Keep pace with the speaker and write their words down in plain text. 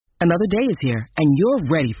Another day is here, and you're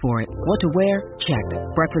ready for it. What to wear? Check.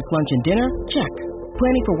 Breakfast, lunch, and dinner? Check.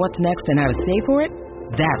 Planning for what's next and how to save for it?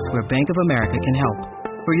 That's where Bank of America can help.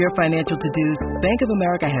 For your financial to-dos, Bank of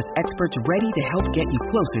America has experts ready to help get you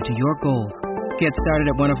closer to your goals. Get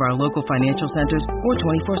started at one of our local financial centers or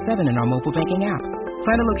 24/7 in our mobile banking app.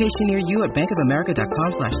 Find a location near you at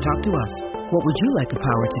bankofamerica.com/talktous. What would you like the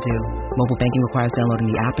power to do? Mobile banking requires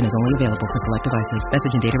downloading the app and is only available for select devices.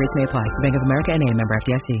 Message and data rates may apply. Bank of America N.A., member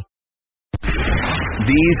FDIC.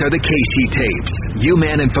 These are the Casey tapes.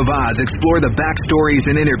 U-Man and Fawaz explore the backstories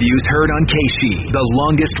and interviews heard on Casey, the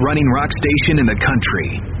longest-running rock station in the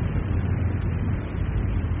country.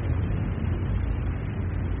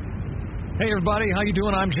 Hey, everybody. How you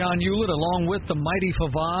doing? I'm John Hewlett, along with the mighty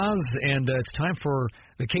Fawaz, and it's time for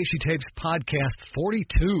the Casey Tapes podcast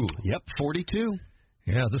 42. Yep, 42.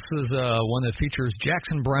 Yeah, this is one that features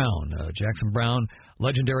Jackson Browne. Jackson Browne,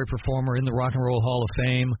 legendary performer in the Rock and Roll Hall of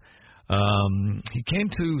Fame. He came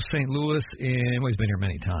to St. Louis he's been here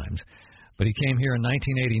many times, but he came here in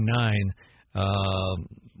 1989,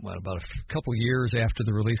 about a couple years after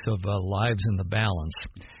the release of Lives in the Balance.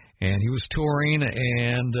 And he was touring,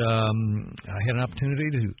 and I had an opportunity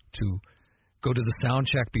to go to the sound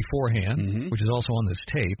check beforehand, which is also on this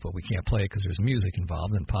tape, but we can't play it because there's music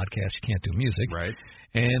involved. In podcasts, you can't do music. Right.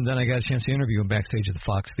 And then I got a chance to interview him backstage at the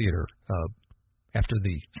Fox Theater after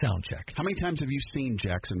the sound check. How many times have you seen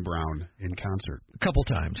Jackson Browne in concert? A couple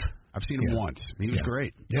times. I've seen him once. He was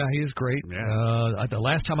great. Yeah, he is great. Yeah. The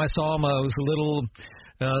last time I saw him, I was a little...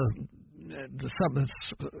 a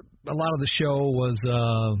lot of the show was...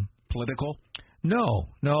 political? No,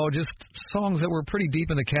 just songs that were pretty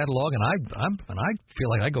deep in the catalog, and I feel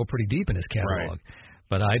like I go pretty deep in his catalog. Right.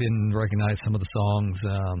 But I didn't recognize some of the songs.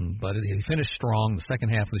 But he finished strong. The second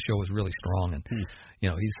half of the show was really strong, and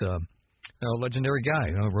he's a legendary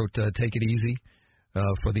guy. Wrote "Take It Easy"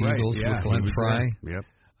 for the Eagles with Glenn Frey. Yep.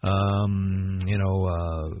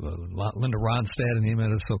 Linda Ronstadt and him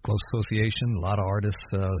had a close association. A lot of artists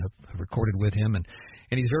have recorded with him, and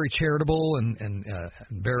he's very charitable and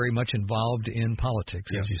very much involved in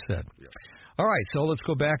politics, as you said. Yes. All right, so let's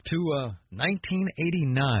go back to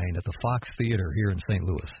 1989 at the Fox Theater here in St.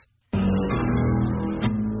 Louis.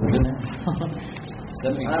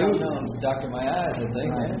 72 it's doctor my eyes, I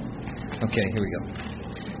think. Okay, here we go.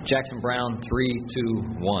 Jackson Browne, 3, 2,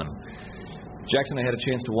 1. Jackson, I had a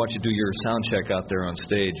chance to watch you do your sound check out there on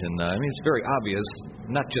stage, and it's very obvious,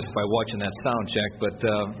 not just by watching that sound check, but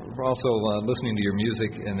also listening to your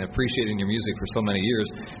music and appreciating your music for so many years,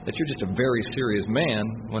 that you're just a very serious man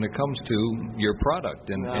when it comes to your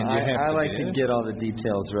product. And I like to get all the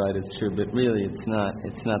details right. It's true, but really, it's not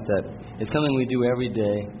that. It's something we do every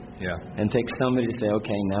day. Yeah. And take somebody to say,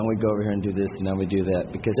 okay, now we go over here and do this, and now we do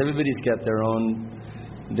that, because everybody's got their own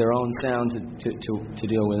sound to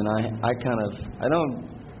deal with, and I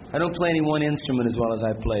don't play any one instrument as well as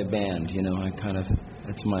I play a band.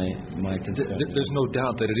 That's my concern. There's no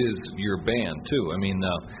doubt that it is your band too. I mean,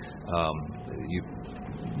 you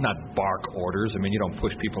not bark orders. I mean, you don't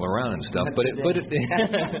push people around and stuff. But it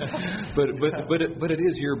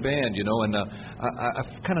is your band, And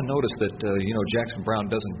I've kind of noticed that Jackson Browne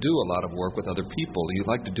doesn't do a lot of work with other people. You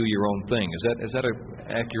like to do your own thing. Is that an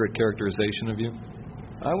accurate characterization of you?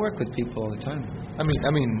 I work with people all the time. I mean,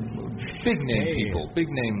 big name people, big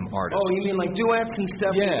name artists. Oh, you mean like duets and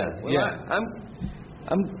stuff? Yeah,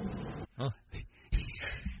 I'm.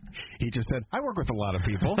 He just said, I work with a lot of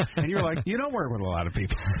people. And you're like, you don't work with a lot of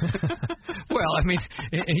people. Well, I mean,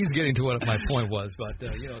 he's getting to what my point was. But,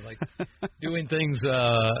 like doing things,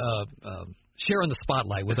 sharing the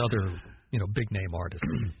spotlight with other, big name artists.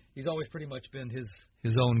 He's always pretty much been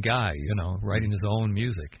his own guy, writing his own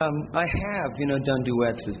music. I have, done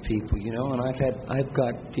duets with people, and I've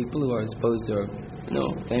got people who are supposed to,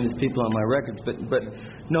 famous people on my records, but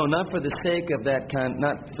no, not for the sake of that kind,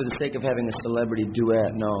 not for the sake of having a celebrity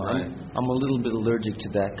duet. No, right. I'm a little bit allergic to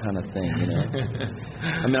that kind of thing,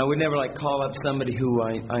 I mean, I would never call up somebody who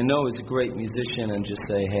I know is a great musician and just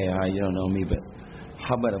say, hey, you don't know me, but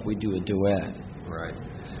how about if we do a duet? Right.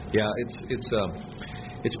 Yeah,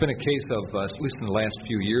 it's been a case of, at least in the last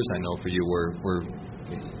few years, I know for you, where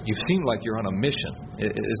you seem like you're on a mission.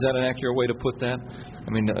 Is that an accurate way to put that? I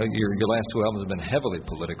mean, your last two albums have been heavily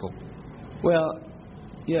political. Well,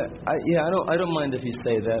 I don't mind if you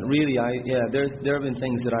say that. Really, there have been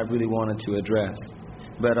things that I've really wanted to address,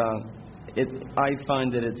 but I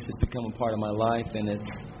find that it's just become a part of my life, and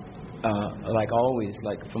it's like always,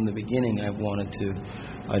 like from the beginning, I've wanted to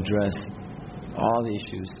address all the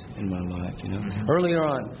issues in my life, Earlier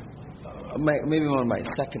on, maybe when my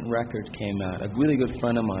second record came out, a really good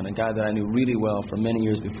friend of mine, a guy that I knew really well for many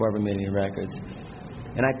years before I ever made any records,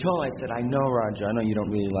 And I told him, I said, I know, Roger, I know you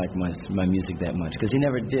don't really like my music that much, because he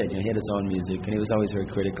never did. You know, he had his own music, and he was always very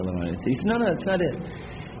critical of it. He said, no, that's not it.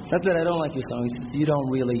 It's not that I don't like your song. He said, you're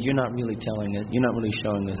not really telling us, you're not really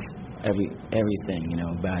showing us everything, you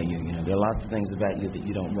know, about you. You know, there are lots of things about you that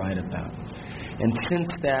you don't write about. And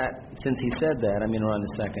since he said that, I mean, around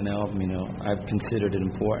the second album, you know, I've considered it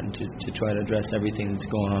important to try to address everything that's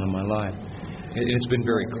going on in my life. It's been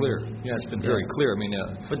very clear. Yeah, it's been very clear. I mean,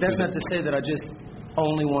 but that's not to say that I just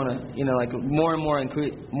only want to, you know, like more and more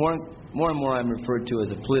I'm referred to as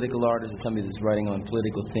a political artist, as somebody that's writing on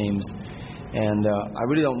political themes. And I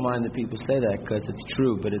really don't mind that people say that, because it's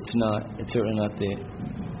true, but it's certainly not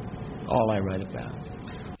all I write about.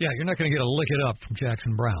 Yeah, you're not going to get a lick it up from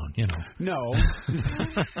Jackson Browne, you know. No.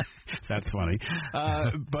 That's funny.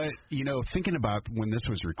 But, you know, thinking about when this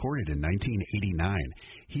was recorded in 1989,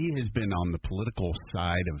 he has been on the political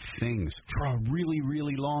side of things for a really,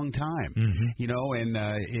 really long time. Mm-hmm. You know, and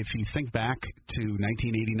if you think back to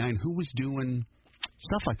 1989, who was doing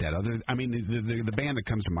stuff like that? The band that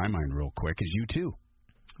comes to my mind real quick is U2.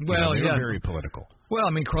 Well, they were very political. Well, I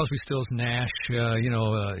mean, Crosby, Stills, Nash,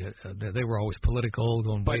 they were always political,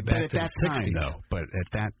 going way back to the 60s. But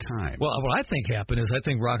at that time. Well, what I think happened is I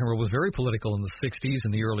think rock and roll was very political in the 60s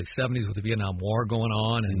and the early 70s with the Vietnam War going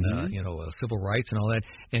on and, civil rights and all that.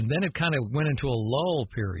 And then it kind of went into a lull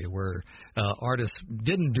period where artists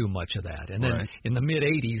didn't do much of that. And then in the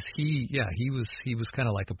mid-80s, he was kind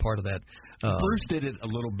of like a part of that. Bruce did it a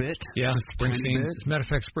little bit. Yeah, Springsteen. As a matter of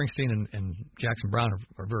fact, Springsteen and Jackson Browne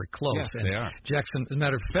are very close. Yes, they are. Jackson, as a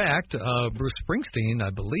matter of fact, Bruce Springsteen, I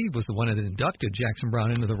believe, was the one that inducted Jackson Browne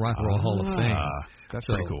into the Rock and Roll Hall of Fame. That's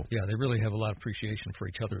pretty cool. Yeah, they really have a lot of appreciation for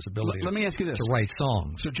each other's ability. Let me ask you this: to write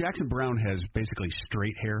songs. So Jackson Browne has basically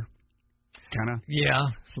straight hair, kind of. Yeah,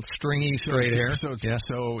 stringy straight hair. So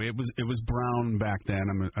it was Browne back then.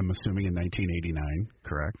 I'm assuming in 1989,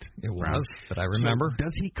 correct? It was, but I remember. So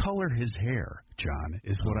does he color his hair, John?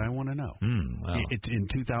 Is what I want to know. Wow. It's in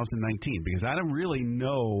 2019, because I don't really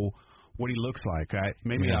know what he looks like. I'll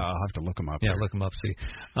have to look him up. Yeah, look him up. See.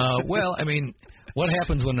 Well, I mean, what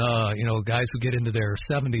happens when guys who get into their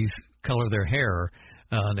 70s color their hair?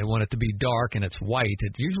 They want it to be dark and it's white.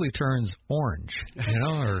 It usually turns orange,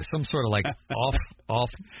 or some sort of like off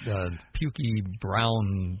pukey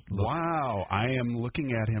brown look. Wow, I am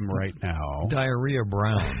looking at him right now. Diarrhea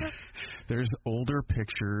brown. There's older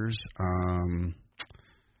pictures.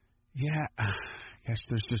 Gosh,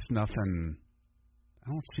 there's just nothing. I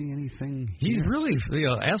don't see anything here. He's really,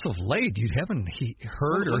 as of late, you haven't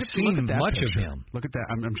heard or seen much picture. of him. Look at that.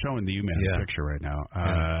 I'm showing the UMan picture right now.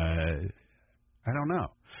 I don't know.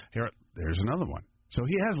 There's another one. So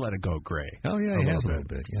he has let it go gray. Oh, yeah, he has a little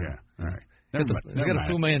bit. Yeah. All right. Has he got a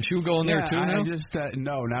Fu Manchu going there, too, now?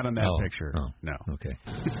 No, not on that picture. Oh, no. Okay.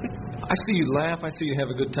 I see you laugh. I see you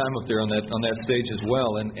have a good time up there on that stage as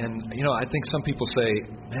well. And I think some people say,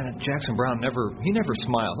 man, Jackson Browne never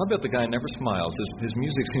smiles. I bet the guy never smiles. His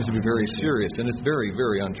music seems to be very serious, and it's very,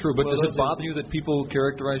 very untrue. But does it bother you that people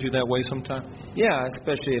characterize you that way sometimes? Yeah,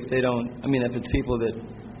 especially if they don't. I mean, if it's people that.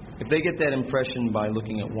 If they get that impression by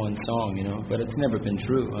looking at one song, but it's never been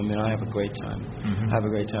true. I mean, I have a great time. Mm-hmm. I have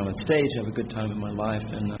a great time on stage. I have a good time in my life.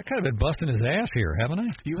 And I kind of been busting his ass here, haven't I?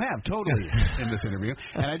 You have, totally, in this interview.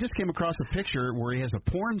 And I just came across a picture where he has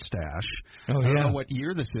a porn stash. Oh, I don't know what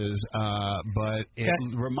year this is, but it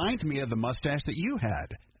reminds me of the mustache that you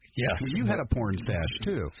had. Yes. You had a porn stash,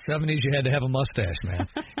 too. 70s, you had to have a mustache, man.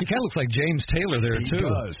 He kind of looks like James Taylor there, too.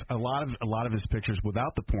 He does. A lot of his pictures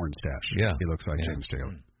without the porn stash. Yeah. He looks like James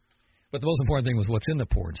Taylor. But the most important thing was what's in the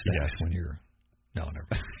porn stash when you're. No, never.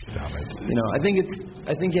 Stop it. I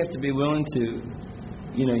think you have to be willing to,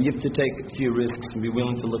 you have to take a few risks and be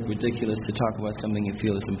willing to look ridiculous to talk about something you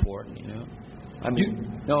feel is important. I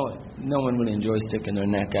mean, no one really enjoys sticking their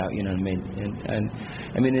neck out. You know what I mean? And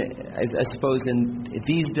I mean, I suppose in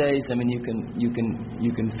these days, I mean, you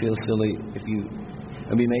can feel silly if you.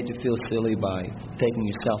 And be made to feel silly by taking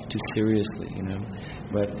yourself too seriously,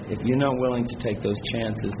 But if you're not willing to take those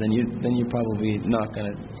chances, then you're probably not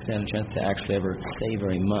going to stand a chance to actually ever say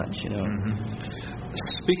very much, Mm-hmm.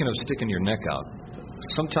 Speaking of sticking your neck out,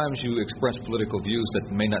 sometimes you express political views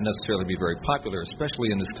that may not necessarily be very popular,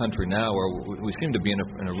 especially in this country now, where we seem to be in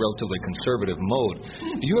a relatively conservative mode.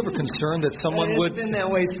 Do you ever concern that someone would? It's been that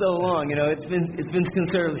way so long, It's been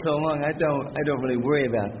conservative so long. I don't really worry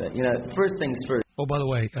about that. First things first. Oh, by the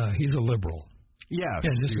way, he's a liberal. Yes.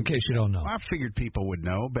 Yeah, just in case you don't know. I figured people would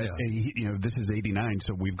know, but this is 89,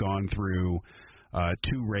 so we've gone through 2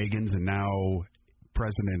 Reagans, and now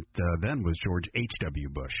President then was George H.W.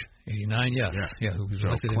 Bush. 89, yes. Yeah, who was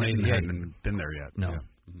elected in 88. Hadn't been there yet. No. Yeah.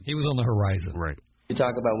 He was on the horizon. Right. You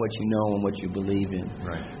talk about what you know and what you believe in.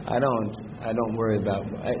 Right. I don't worry about.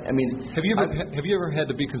 I mean, have you ever had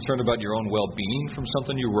to be concerned about your own well-being from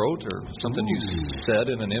something you wrote or something you said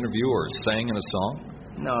in an interview or sang in a song?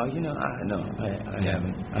 No, I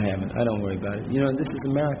haven't. I don't worry about it. This is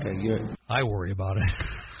America. I worry about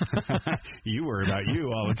it. You worry about you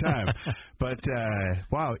all the time. But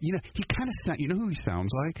wow, he kind of who he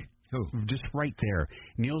sounds like? Who? Just right there,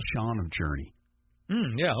 Neil Sean of Journey.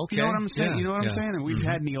 Yeah, okay. You know what I'm saying? Yeah, you know what I'm saying? And we've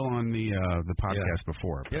had Neil on the podcast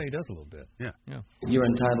before. Yeah, he does a little bit. Yeah. You're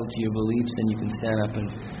entitled to your beliefs, and you can stand up and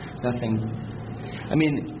nothing. I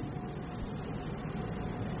mean,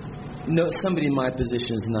 no, somebody in my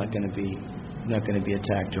position is not going to be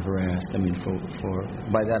attacked or harassed. I mean, for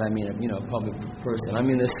by that I mean a public person. I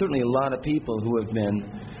mean, there's certainly a lot of people who have been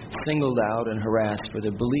singled out and harassed for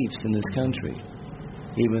their beliefs in this country,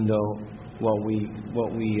 even though what we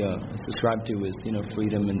subscribe to is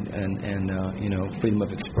freedom and freedom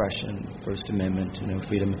of expression, First Amendment,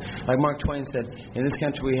 freedom. Like Mark Twain said, in this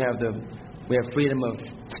country we have freedom of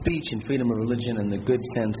speech and freedom of religion and the good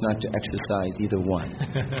sense not to exercise either one.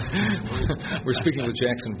 We're speaking with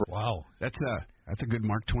Jackson. Wow, that's a good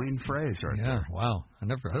Mark Twain phrase, right? Yeah, there. Wow. I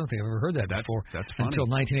don't think I've ever heard that before. That's funny. Until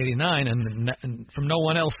 1989, and from no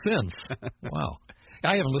one else since. Wow.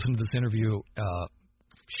 I haven't listened to this interview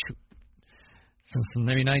since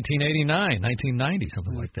maybe 1989, 1990,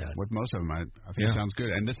 something like that. With most of them, I think it sounds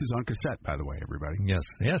good. And this is on cassette, by the way, everybody. Yes.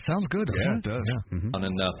 Yeah, it sounds good. Yeah, it does. Yeah. Mm-hmm.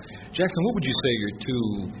 And Jackson, what would you say are your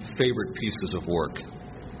two favorite pieces of work?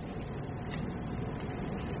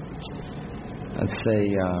 I'd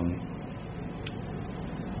say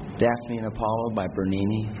Daphne and Apollo by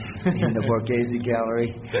Bernini in the Borghese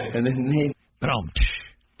Gallery, and then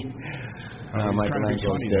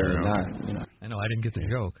Michelangelo's Daily Night. I know, I didn't get the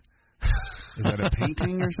joke. Is that a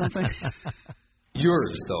painting or something?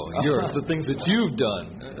 Yours, though. Yours. The things that you've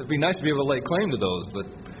done. It'd be nice to be able to lay claim to those, but...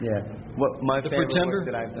 Yeah. What my favorite Pretender,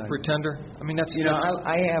 work that I've done. Pretender? I mean, that's...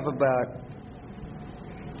 I have about...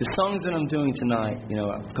 The songs that I'm doing tonight,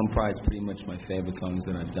 comprise pretty much my favorite songs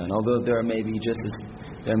that I've done. Although there are maybe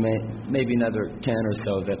maybe another 10 or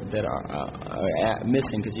so that are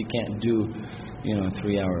missing because you can't do, a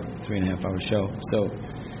 3.5 hour show. So...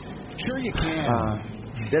 Sure you can.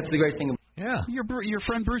 That's the great thing. Yeah. Your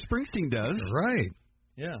friend Bruce Springsteen does. Right.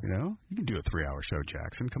 Yeah. You can do a 3-hour show,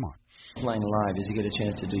 Jackson. Come on. Playing live is you get a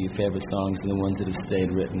chance to do your favorite songs and the ones that have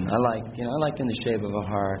stayed written. I like In the Shape of a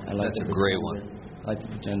Heart. I like That's a great one. I like The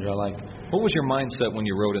Pretender. What was your mindset when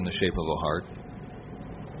you wrote In the Shape of a Heart?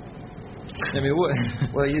 I mean, what?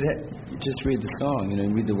 Well, you just read the song,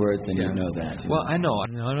 read the words, and you know that. Well, I know.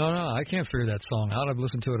 No. I can't figure that song out. I've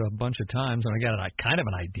listened to it a bunch of times, and I got kind of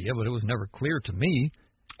an idea, but it was never clear to me.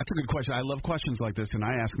 That's a good question. I love questions like this, and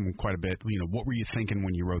I ask them quite a bit. What were you thinking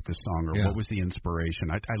when you wrote this song, or what was the inspiration?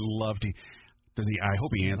 I love to. Does he? I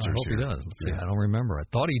hope he answers. I hope he does. Let's see. I don't remember. I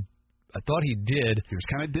thought he did. He was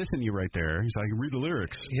kind of dissing you right there. He's like, read the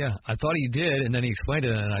lyrics. Yeah, I thought he did, and then he explained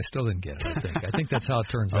it, and I still didn't get it. I think that's how it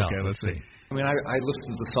turns out. Okay, let's see. I mean, I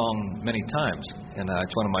listened to the song many times, and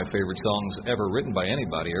it's one of my favorite songs ever written by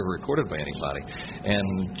anybody, ever recorded by anybody.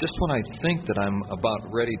 And just when I think that I'm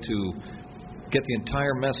about ready to get the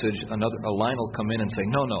entire message, a line will come in and say,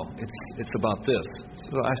 no, it's about this.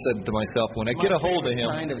 So I said to myself, when I get a hold of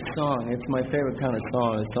him... kind of song. It's my favorite kind of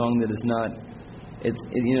song, a song that is not... It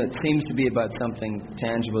seems to be about something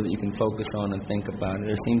tangible that you can focus on and think about.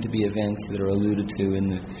 There seem to be events that are alluded to in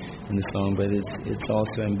the song, but it's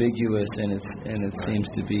also ambiguous, and it seems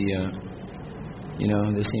to be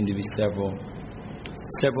there seem to be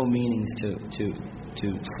several meanings to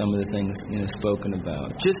some of the things spoken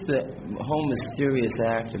about. Just the whole mysterious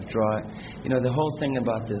act of drawing, the whole thing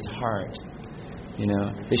about this heart,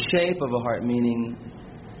 the shape of a heart, meaning.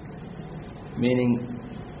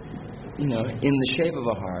 In the shape of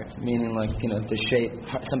a heart, meaning the shape,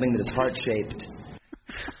 something that is heart-shaped.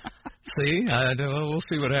 See, we'll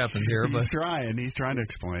see what happens here. He's trying to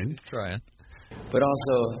explain. He's trying. But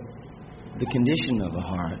also the condition of a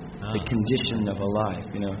heart, the condition of a life,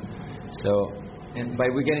 So, and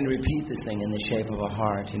we're getting to repeat this thing in the shape of a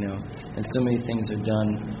heart, and so many things are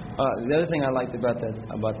done. The other thing I liked about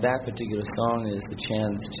that particular song is the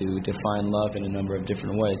chance to define love in a number of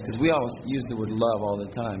different ways, because we always use the word love all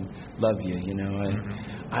the time. Love you,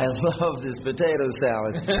 I love this potato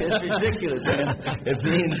salad. It's ridiculous. It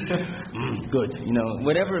means good,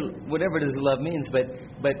 whatever does love means. But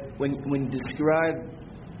when you describe,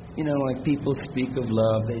 like people speak of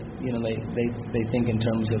love, they think in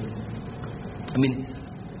terms of,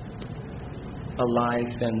 a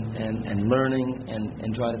life and learning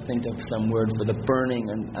and try to think of some word for the burning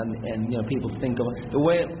and people think of the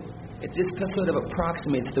way it just sort of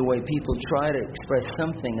approximates the way people try to express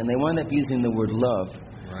something, and they wind up using the word love.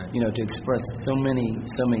 Right. To express so many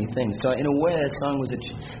things. So in a way, that song was a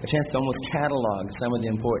chance to almost catalog some of the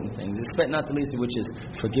important things, not the least of which is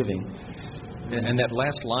forgiving. And that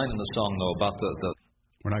last line in the song, though, about the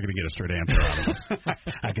we're not going to get a straight answer out of him.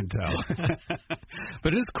 I can tell.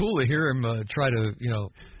 But it's cool to hear him try to,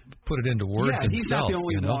 put it into words himself. Yeah, he's not the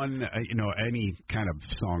only one. Any kind of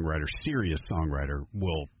songwriter, serious songwriter,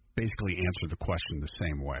 will basically answer the question the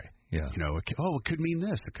same way. Yeah. It could mean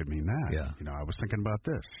this. It could mean that. Yeah. I was thinking about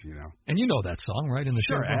this. And you know that song, right? In the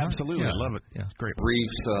Sure, show. absolutely. Yeah. I love it. Yeah. It's great.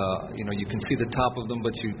 reefs, you can see the top of them,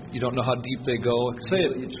 but you don't know how deep they go. Say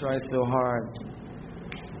it. You try so hard.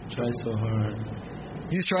 Try so hard.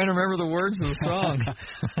 He's trying to remember the words of the song.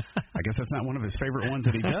 I guess that's not one of his favorite ones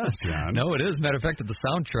that he does, John. No, it is. Matter of fact, at the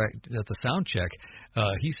sound check,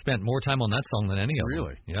 he spent more time on that song than any of them.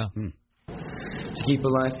 Really? Yeah. To keep a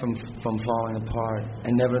life from falling apart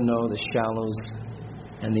and never know the shallows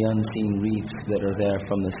and the unseen reefs that are there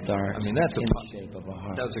from the start. I mean, that's in the shape of a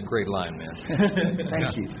heart. That's a great line, man.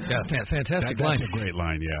 Thank you. Yeah, fantastic line. That's a great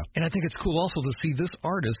line, yeah. And I think it's cool also to see this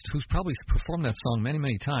artist, who's probably performed that song many,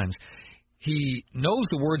 many times. He knows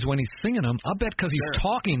the words when he's singing them. I bet because he's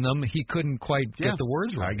talking them, he couldn't quite get the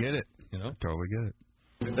words right. I get it. Totally get it.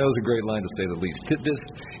 That was a great line, to say the least.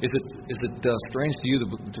 Is it strange to you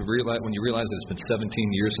to realize when you realize that it's been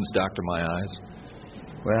 17 years since Dr. My Eyes?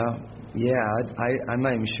 Well, yeah, I'm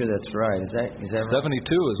not even sure that's right. Is that right? 72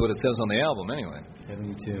 is what it says on the album, anyway.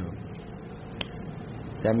 72.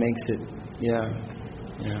 That makes it, yeah.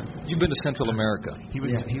 You've been to Central America. He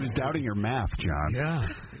was doubting your math, John. Yeah,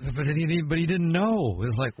 but he didn't know. It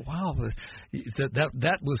was like, wow,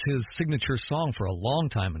 that was his signature song for a long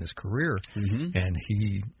time in his career, and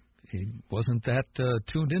he wasn't that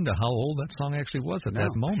tuned into how old that song actually was at that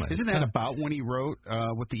moment. Isn't that about when he wrote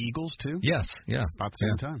with the Eagles too? Yes, yeah, about the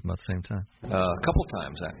same time. About the same time. A couple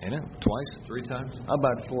times, ain't it? Twice, 3 times?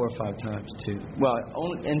 About 4 or 5 times too. Well,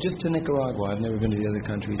 and just to Nicaragua. I've never been to the other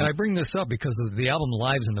countries. And I bring this up because the album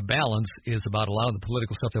 "Lives in the Balance" is about a lot of the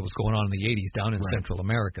political stuff that was going on in the '80s down in Central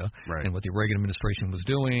America, and what the Reagan administration was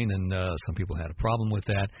doing, and some people had a problem with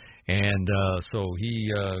that. And so he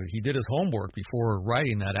did his homework before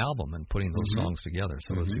writing that album and putting those songs together.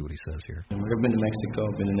 So let's see what he says here. I've been to Mexico,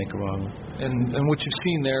 I've been to Nicaragua. And what you've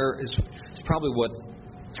seen there is probably what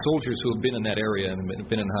soldiers who have been in that area and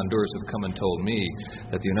been in Honduras have come and told me,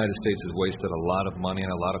 that the United States has wasted a lot of money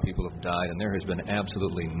and a lot of people have died, and there has been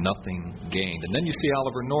absolutely nothing gained. And then you see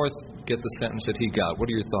Oliver North get the sentence that he got. What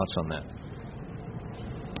are your thoughts on that?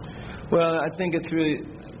 Well, I think it's really...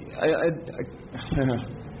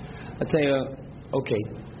 I tell you, okay.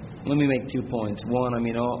 Let me make 2 points. One,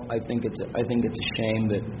 I think it's a shame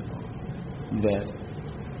that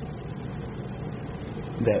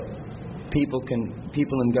people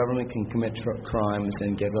in government can commit crimes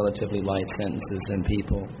and get relatively light sentences, and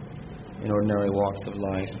people in ordinary walks of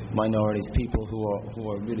life, minorities, people who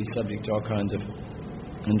are really subject to all kinds of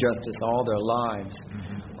injustice all their lives,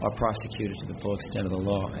 are prosecuted to the full extent of the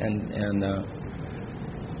law. And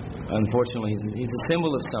unfortunately, he's a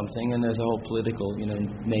symbol of something, and there's a whole political,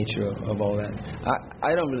 nature of all that.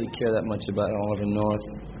 I don't really care that much about Oliver North.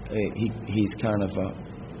 He's kind of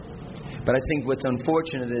but I think what's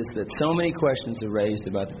unfortunate is that so many questions are raised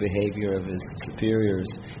about the behavior of his superiors,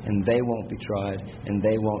 and they won't be tried, and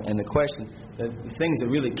they won't. And the things that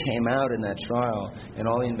really came out in that trial, and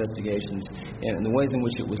all the investigations, and the ways in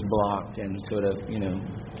which it was blocked and sort of,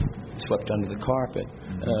 swept under the carpet,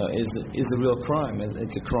 is the real crime.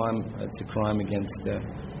 It's a crime. It's a crime against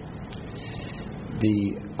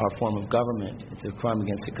our form of government. It's a crime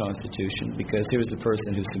against the Constitution, because here's the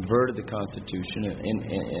person who subverted the Constitution,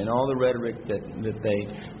 and all the rhetoric that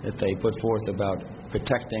they put forth about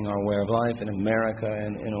protecting our way of life in America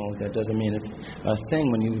and all of that doesn't mean a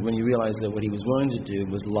thing when you realize that what he was willing to do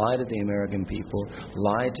was lie to the American people,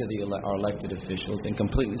 lie to our elected officials, and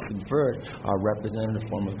completely subvert our representative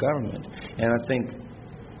form of government. And I think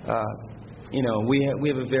we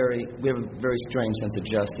have a very strange sense of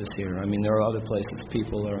justice here. There are other places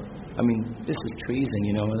people are. This is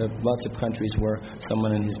treason. There are lots of countries where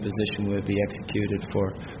someone in his position would be executed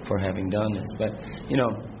for having done this. But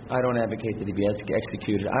I don't advocate that he be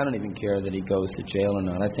executed. I don't even care that he goes to jail or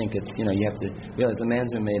not. I think it's you have to realize the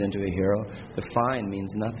man's been made into a hero. The fine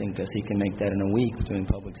means nothing because he can make that in a week doing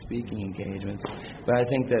public speaking engagements. But I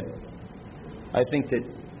think that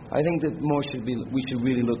we should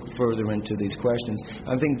really look further into these questions.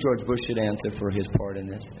 I think George Bush should answer for his part in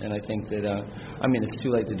this, and I think that it's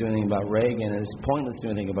too late to do anything about Reagan. It's pointless to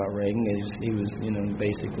do anything about Reagan. He was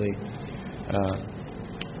basically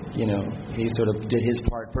he sort of did his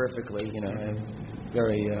part perfectly. And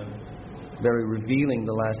very, very revealing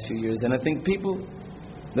the last few years. And I think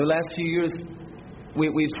the last few years,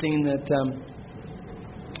 we've seen that.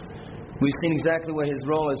 We've seen exactly what his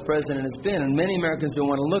role as president has been, and many Americans don't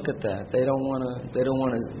want to look at that. They don't want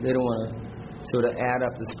to sort of add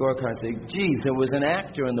up the scorecard and say, geez, there was an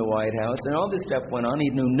actor in the White House, and all this stuff went on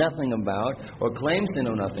he knew nothing about, or claims to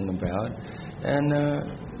know nothing about. And,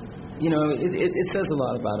 it says a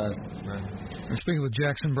lot about us. Right. We're speaking with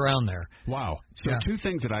Jackson Browne there. Wow. So two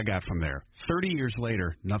things that I got from there. 30 years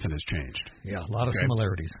later, nothing has changed. Yeah, a lot of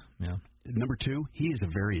similarities. Yeah. Number two, he is a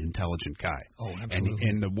very intelligent guy. Oh, absolutely.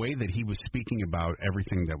 And the way that he was speaking about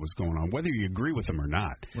everything that was going on, whether you agree with him or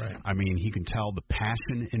not, right. I mean, he can tell the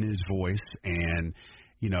passion in his voice, and,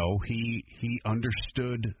 he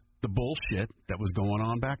understood the bullshit that was going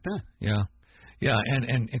on back then. Yeah. Yeah,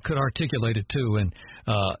 and it could articulate it too. And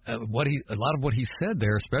a lot of what he said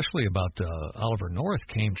there, especially about Oliver North,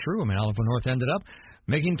 came true. I mean, Oliver North ended up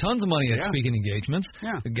making tons of money at speaking engagements.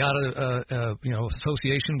 Yeah. Got a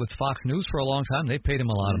association with Fox News for a long time. They paid him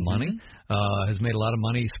a lot of money. Has made a lot of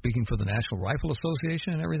money speaking for the National Rifle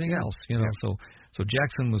Association and everything else. So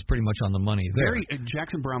Jackson was pretty much on the money there.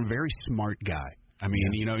 Jackson Browne, very smart guy. I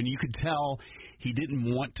mean, and you could tell he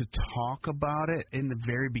didn't want to talk about it in the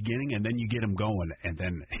very beginning, and then you get him going, and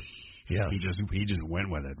then he just went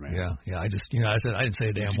with it, man. Yeah. I said I didn't say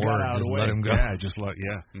a damn word. Just let him go. Yeah,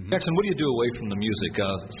 Mm-hmm. Jackson, what do you do away from the music?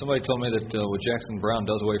 Somebody told me that what Jackson Browne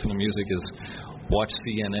does away from the music is watch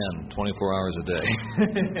CNN 24 hours a day.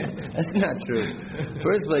 That's not true.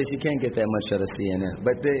 First place, you can't get that much out of CNN.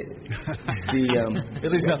 But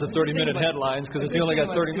at least not the 30-minute headlines, because it's only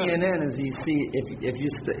got 30 minutes. CNN is you see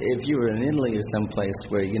if you were in Italy or someplace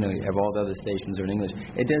where you have all the other stations are in English,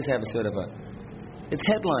 it does have a sort of it's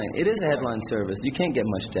headline. It is a headline service. You can't get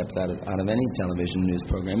much depth out of any television news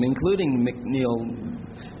program, including McNeil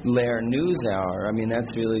Lehrer News Hour. I mean, that's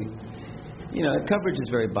really, coverage is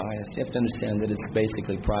very biased. You have to understand that it's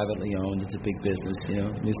basically privately owned. It's a big business,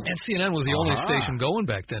 And CNN was the only station going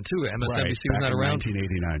back then, too. MSNBC was not around.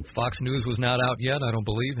 1989. Fox News was not out yet, I don't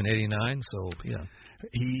believe, in 89. So, yeah.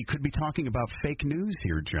 He could be talking about fake news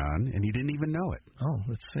here, John, and he didn't even know it. Oh,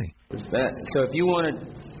 let's see. So if you wanted...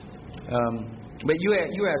 but you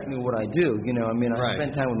asked me what I do. I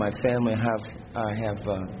spend time with my family. I have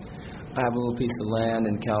a little piece of land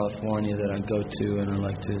in California that I go to, and I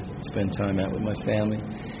like to spend time out with my family.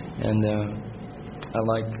 And I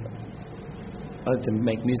like to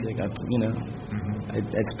make music. I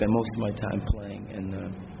spend most of my time playing. And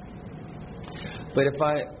but if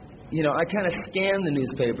I kind of scan the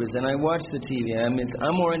newspapers and I watch the TV. I'm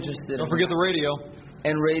more interested. Don't forget the radio.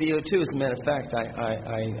 And radio, too. As a matter of fact,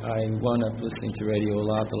 I wound up listening to radio a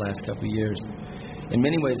lot the last couple of years. In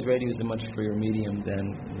many ways, radio is a much freer medium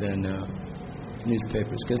than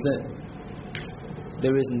newspapers, because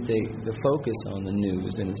there isn't the focus on the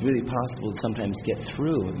news, and it's really possible to sometimes get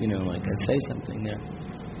through, like I say something there.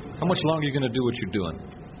 How much longer are you going to do what you're doing?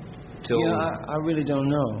 I really don't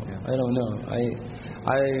know. Yeah. I don't know.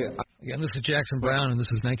 Again, this is Jackson Browne, and this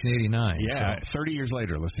is 1989. Yeah, so 30 years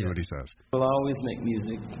later, let's see what he says. I'll always make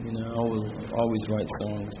music, I will always write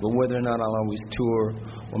songs. But whether or not I'll always tour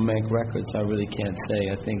or make records, I really can't say.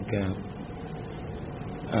 I think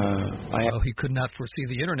he could not foresee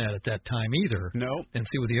the Internet at that time either. No. And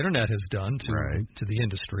see what the Internet has done to the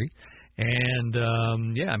industry. And,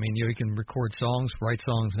 he can record songs, write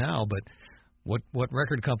songs now, but what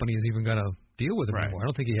record company is even going to deal with him anymore? I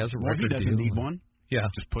don't think he has a record deal. He doesn't need one. Yeah.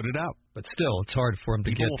 Just put it out. But still, it's hard for him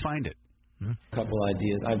to get. People will find it. A couple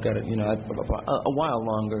ideas. I've got it, a while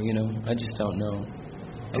longer, I just don't know.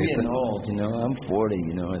 I'm getting old, I'm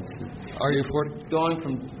 40, Are you 40? Going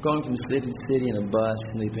from city to city in a bus,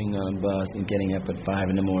 sleeping on a bus, and getting up at 5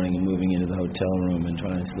 in the morning and moving into the hotel room and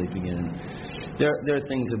trying to sleep again. There are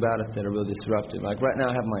things about it that are really disruptive. Like right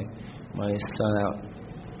now I have my son out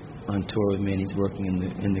on tour with me, and he's working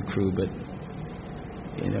in the crew, but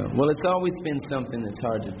it's always been something that's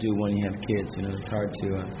hard to do when you have kids. It's hard to.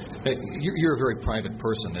 You're a very private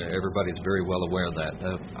person. Everybody's very well aware of that.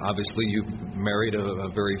 Obviously, you married a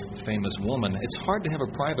very famous woman. It's hard to have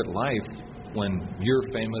a private life when you're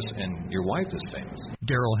famous and your wife is famous.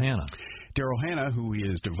 Daryl Hannah, who he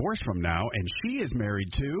is divorced from now, and she is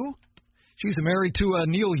married to. She's married to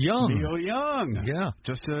Neil Young. Neil Young. Yeah.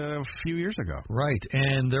 Just a few years ago. Right.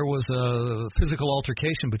 And there was a physical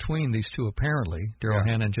altercation between these two, apparently, Daryl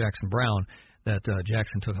Hannah and Jackson Browne, that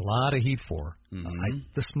Jackson took a lot of heat for. Mm-hmm.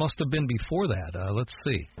 This must have been before that. Let's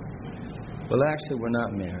see. Well, actually, we're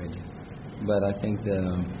not married. But I think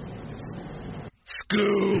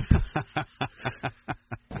Scoop!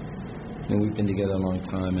 And we've been together a long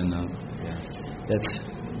time, and that's,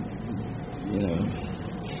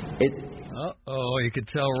 it's. You could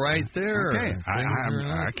tell right there. Okay,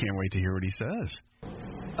 I can't wait to hear what he says.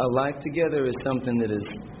 A life together is something that is,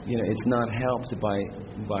 it's not helped by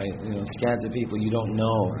scads of people you don't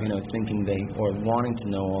know, thinking or wanting to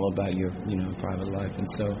know all about your, private life. And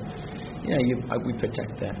so, we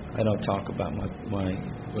protect that. I don't talk about my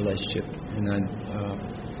relationship, and I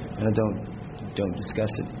don't discuss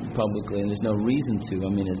it publicly, and there's no reason to. I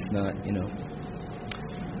mean, it's not,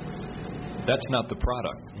 That's not the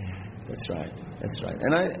product. Yeah, that's right.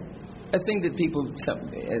 And I think that people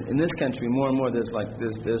in this country more and more there's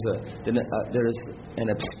an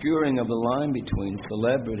obscuring of the line between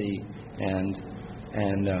celebrity and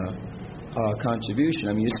contribution.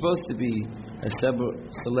 I mean, you're supposed to be a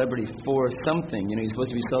celebrity for something. You're supposed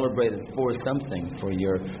to be celebrated for something, for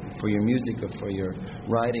your music or for your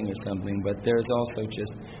writing or something. But there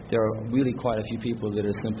are really quite a few people that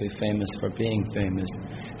are simply famous for being famous.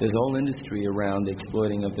 There's a whole industry around the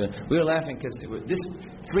exploiting of we were laughing because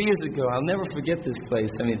 3 years ago, I'll never forget this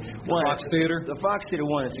place. I mean, Fox Theater? The Fox Theater,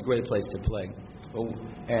 it's a great place to play.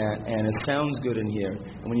 And it sounds good in here.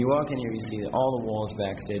 And when you walk in here, you see that all the walls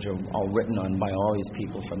backstage are all written on by all these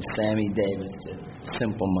people, from Sammy Davis to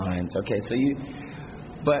Simple Minds. Okay,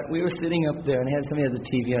 but we were sitting up there, and somebody had the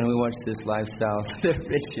TV on, and we watched this lifestyle,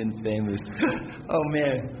 rich and famous. Oh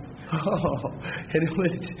man, and it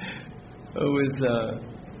was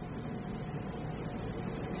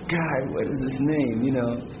God, what is his name?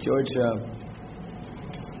 George.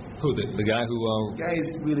 Who, the guy who... The guy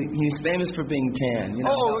he's famous for being tan.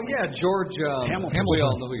 George... Hamilton. We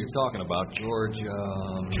all know who you're talking about. George...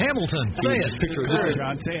 Hamilton. Say it.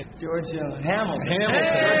 John, say it. George Hamilton.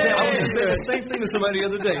 I was going to say the same thing as somebody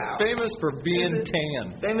the other day. Famous for being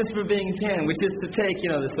tan. Famous for being tan, which is to take,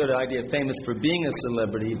 the sort of idea of famous for being a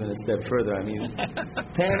celebrity even a step further. I mean,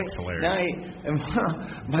 tan... That's hilarious.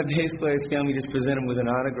 My bass player's family just presented him with an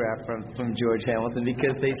autograph from George Hamilton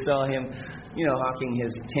because they saw him, hawking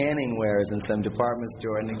his tanning wares in some department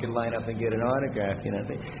store, and they could line up and get an autograph.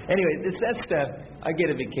 Anyway, it's that stuff I get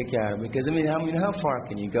a big kick out of, because how far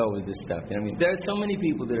can you go with this stuff? I mean, there are so many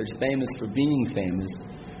people that are famous for being famous,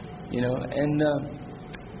 and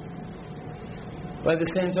by the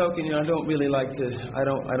same token, I don't really like to. I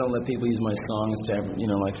don't let people use my songs to,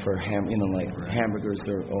 like for hamburgers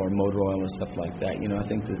or motor oil or stuff like that. I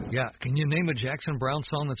think that. Yeah, can you name a Jackson Browne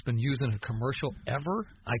song that's been used in a commercial ever?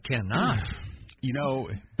 I cannot.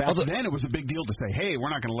 Back then it was a big deal to say, hey, we're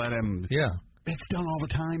not going to let him. Yeah. It's done all the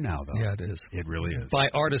time now, though. Yeah, it is. It really is. By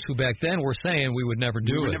artists who back then were saying we would never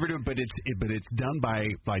do it. We would never do it, but it's done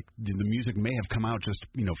by, like, the music may have come out just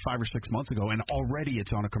 5 or 6 months ago, and already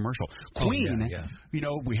it's on a commercial. Queen,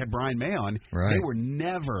 we had Brian May on. Right.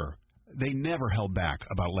 They never held back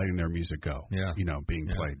about letting their music go. Yeah. Being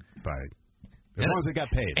played by. As long as they got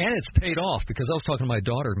paid. And it's paid off, because I was talking to my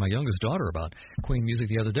youngest daughter, about Queen music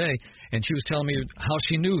the other day, and she was telling me how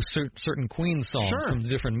she knew certain Queen songs from the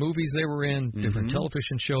different movies they were in, different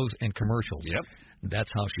television shows, and commercials. Yep. That's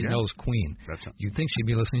how she knows Queen. You'd think she'd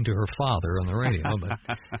be listening to her father on the radio, but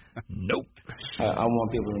nope. I want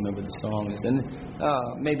people to remember the songs,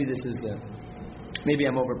 and maybe this is maybe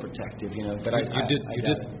I'm overprotective, but you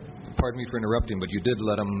did. Pardon me for interrupting, but you did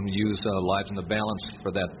let them use Lives in the Balance for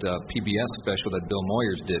that PBS special that Bill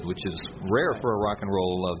Moyers did, which is rare for a rock and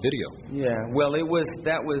roll video. Yeah, well,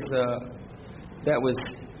 that was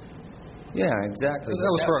yeah, exactly.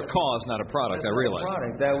 That was for a cause, not a product. I realize.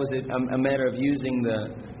 That was a matter of using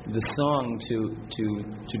the song to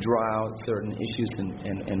draw out certain issues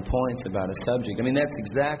and points about a subject. I mean, that's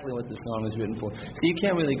exactly what the song was written for. So you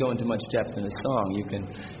can't really go into much depth in a song. You can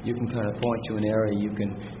kind of point to an area. You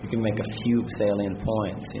can make a few salient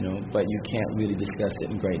points, but you can't really discuss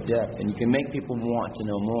it in great depth. And you can make people want to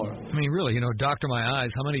know more. I mean, really, Doctor My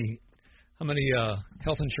Eyes. How many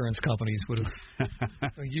health insurance companies would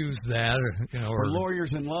have used that, or Lawyers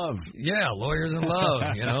in Love? Yeah, Lawyers in Love.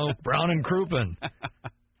 Browne and Crouppen.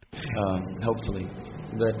 Hopefully,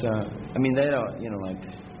 but I mean, they don't. Like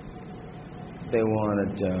they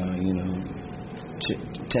wanted,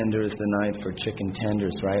 tender is the night for chicken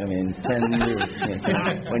tenders, right? I mean, tenders.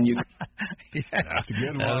 When you. Yeah, that's a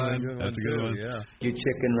good one. That's a good one. Yeah. You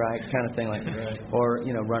chicken right, kind of thing, like, or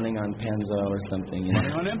running on Pennzoil or something.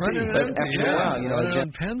 Running on empty. But after a while, running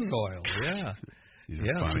on Pennzoil. Yeah.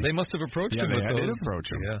 Yeah, so they must have approached him. Yeah, they did approach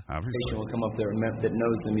him. Yeah, obviously. Patient will come up there that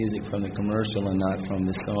knows the music from the commercial and not from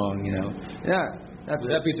the song. Yeah. That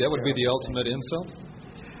would be the ultimate insult.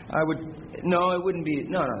 No, it wouldn't be.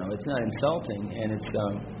 No, it's not insulting, and it's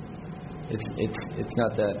it's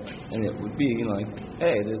not that, and it would be, you know, like,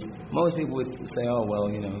 hey, there's most people would say, oh well,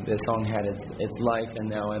 you know, this song had its life, and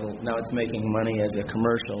now it's making money as a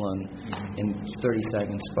commercial in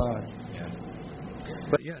 30-second spots. Yeah.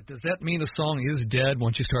 But yeah, does that mean a song is dead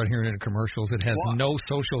once you start hearing it in commercials? It has no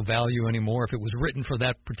social value anymore if it was written for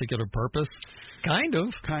that particular purpose? Kind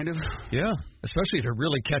of. Yeah, especially if it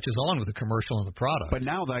really catches on with the commercial and the product. But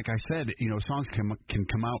now, like I said, you know, songs can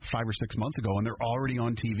come out 5 or 6 months ago, and they're already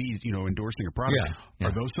on TV, you know, endorsing a product. Yeah.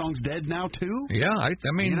 Are those songs dead now, too? Yeah, I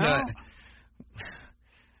mean... You know?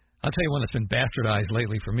 I'll tell you one that's been bastardized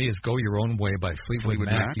lately for me is "Go Your Own Way" by Fleetwood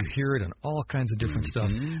Mac. You hear it in all kinds of different stuff.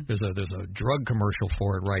 There's a drug commercial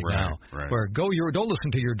for it right now. Where don't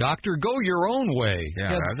listen to your doctor, go your own way.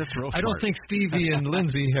 Yeah, that's real smart. I don't think Stevie and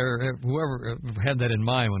Lindsay or whoever had that in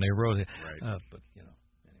mind when they wrote it. But you know,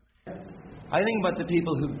 anyway. I think about the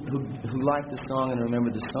people who like the song and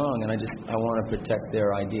remember the song, and I want to protect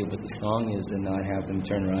their idea of what the song is, and not have them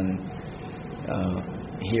turn around and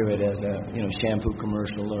hear it as a shampoo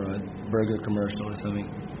commercial or a burger commercial or something.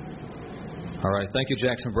 All right, thank you,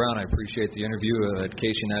 Jackson Browne. I appreciate the interview at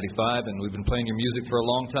KC95, and we've been playing your music for a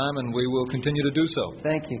long time, and we will continue to do so.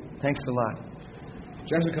 Thank you. Thanks a lot.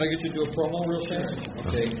 Jackson, can I get you to do a promo real fast?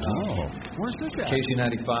 Okay. Where's this at?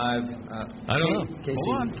 KC95. I don't know.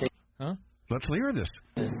 Hold on. Huh? Let's hear this.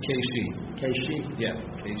 KC. Yeah,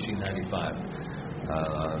 KC95.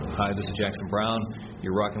 Hi, this is Jackson Browne.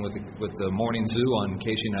 You're rocking with the Morning Zoo on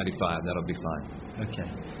KC95. That'll be fine. Okay.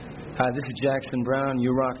 Hi, this is Jackson Browne.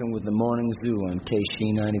 You're rocking with the Morning Zoo on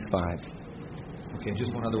KC95. Okay,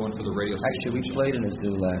 just one other one for the radio station. Actually, we played in a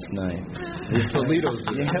zoo last night. Toledo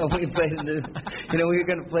Zoo. Yeah, we played in the... we were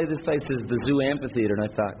going to play this place as the Zoo Amphitheater, and I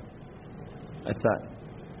thought,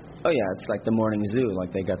 oh yeah, it's like the Morning Zoo,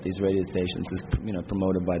 like they got these radio stations,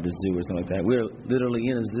 promoted by the zoo or something like that. We're literally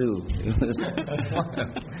in a zoo.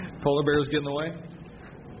 Polar bears get in the way?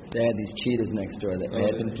 They had these cheetahs next door. They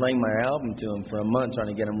had been playing my album to them for a month,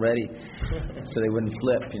 trying to get them ready so they wouldn't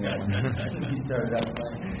flip, He started out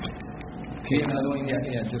playing. Another one?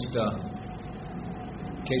 Yeah, just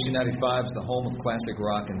KC95 is the home of classic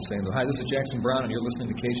rock in St. Louis. Hi, this is Jackson Browne, and you're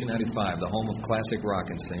listening to KC95, the home of classic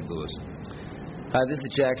rock in St. Louis. Hi, this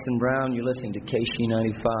is Jackson Browne. You're listening to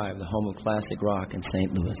KC95, the home of classic rock in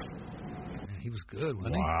St. Louis. He was good,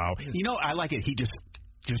 wasn't he? Wow. You know, I like it. He just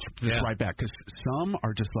right back, because some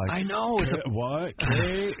are just like, I know. What?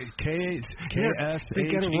 K-S-H-E.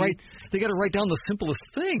 They got to write down the simplest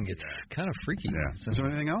thing. It's kind of freaky. Yeah. Is there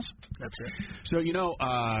anything else? That's it. So,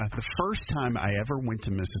 the first time I ever went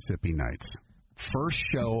to Mississippi Nights, first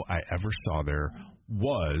show I ever saw there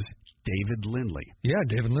was David Lindley. Yeah,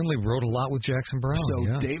 David Lindley wrote a lot with Jackson Browne.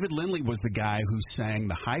 So David Lindley was the guy who sang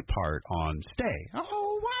the high part on Stay.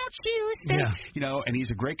 Oh, won't you stay? Yeah. And he's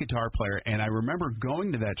a great guitar player. And I remember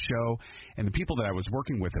going to that show, and the people that I was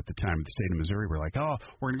working with at the time at the state of Missouri were like, oh,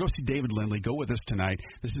 we're going to go see David Lindley. Go with us tonight.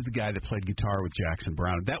 This is the guy that played guitar with Jackson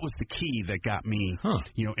Browne. That was the key that got me,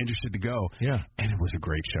 interested to go. Yeah. And it was a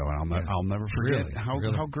great show. I'll never forget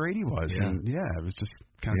how great he was. Yeah. And it was just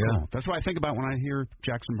kind of cool. That's what I think about when I hear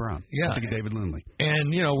Jackson Browne. Yeah. I think of David Lindley. And,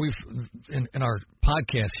 we've, in our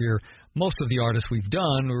podcast here, most of the artists we've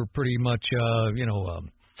done were pretty much,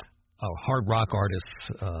 hard rock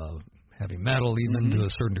artists, heavy metal, even to a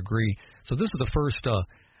certain degree. So this is the first,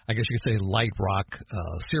 I guess you could say, light rock,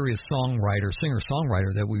 serious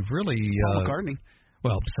singer-songwriter that we've really... Paul McCartney.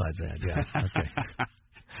 Well, besides that, yeah. Okay.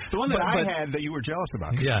 The one that I had that you were jealous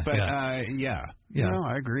about. Yeah. But, No,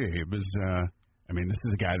 I agree. It was, this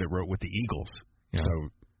is a guy that wrote with the Eagles. Yeah. So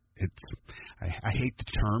I hate the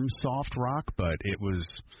term soft rock, but it was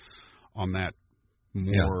on that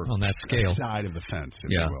more on that scale side of the fence,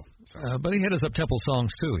 if you will. So. But he had his up-tempo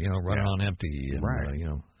songs too, Running on Empty,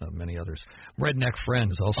 and many others. Redneck Friend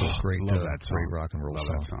is also a great rock and roll song.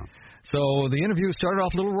 That song. So the interview started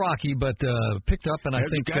off a little rocky, but picked up, and I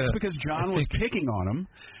think that's because John was picking on him,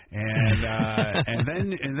 and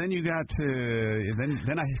then you got to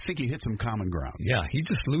then I think you hit some common ground. Yeah, he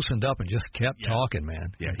just loosened up and just kept talking,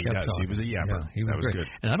 man. Yeah, he does. Talking. He was a yapper. Yeah, that was great. Good.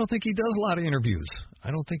 And I don't think he does a lot of interviews. I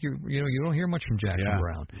don't think you don't hear much from Jackson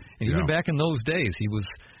Browne. And even back in those days, he was.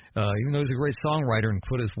 Even though he's a great songwriter and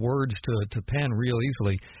put his words to pen real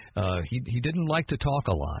easily, he didn't like to talk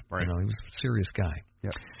a lot. Right. He was a serious guy.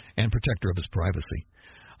 Yep. And protector of his privacy.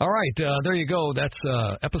 All right, there you go. That's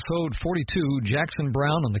episode 42, Jackson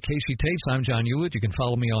Browne on the KC Tapes. I'm John Hewlett. You can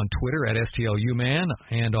follow me on Twitter at STLUman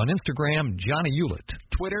and on Instagram, Johnny Hewlett.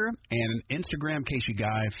 Twitter and Instagram, KC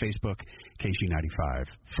Guy. Facebook, KC95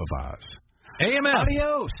 Favaz. AMF.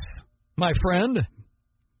 Adios. My friend.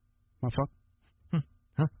 Motherfucker.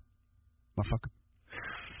 Motherfucker.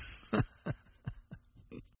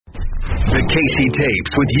 Casey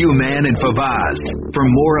Tapes with U-Man and Favaz. For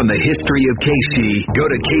more on the history of Casey, go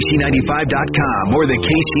to Casey95.com or the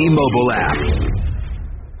Casey mobile app.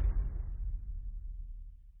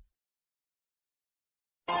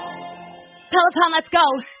 Peloton, let's go.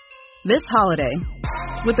 This holiday,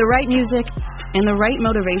 with the right music and the right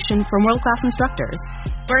motivation from world-class instructors,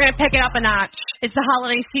 we're going to pick it up a notch. It's the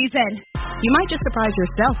holiday season. You might just surprise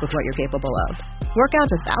yourself with what you're capable of. Work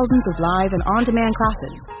out to thousands of live and on-demand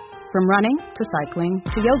classes, from running to cycling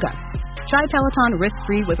to yoga. Try Peloton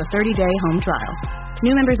risk-free with a 30-day home trial.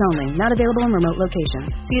 New members only, not available in remote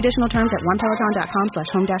locations. See additional terms at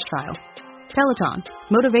onepeloton.com/home-trial. Peloton,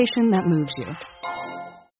 motivation that moves you.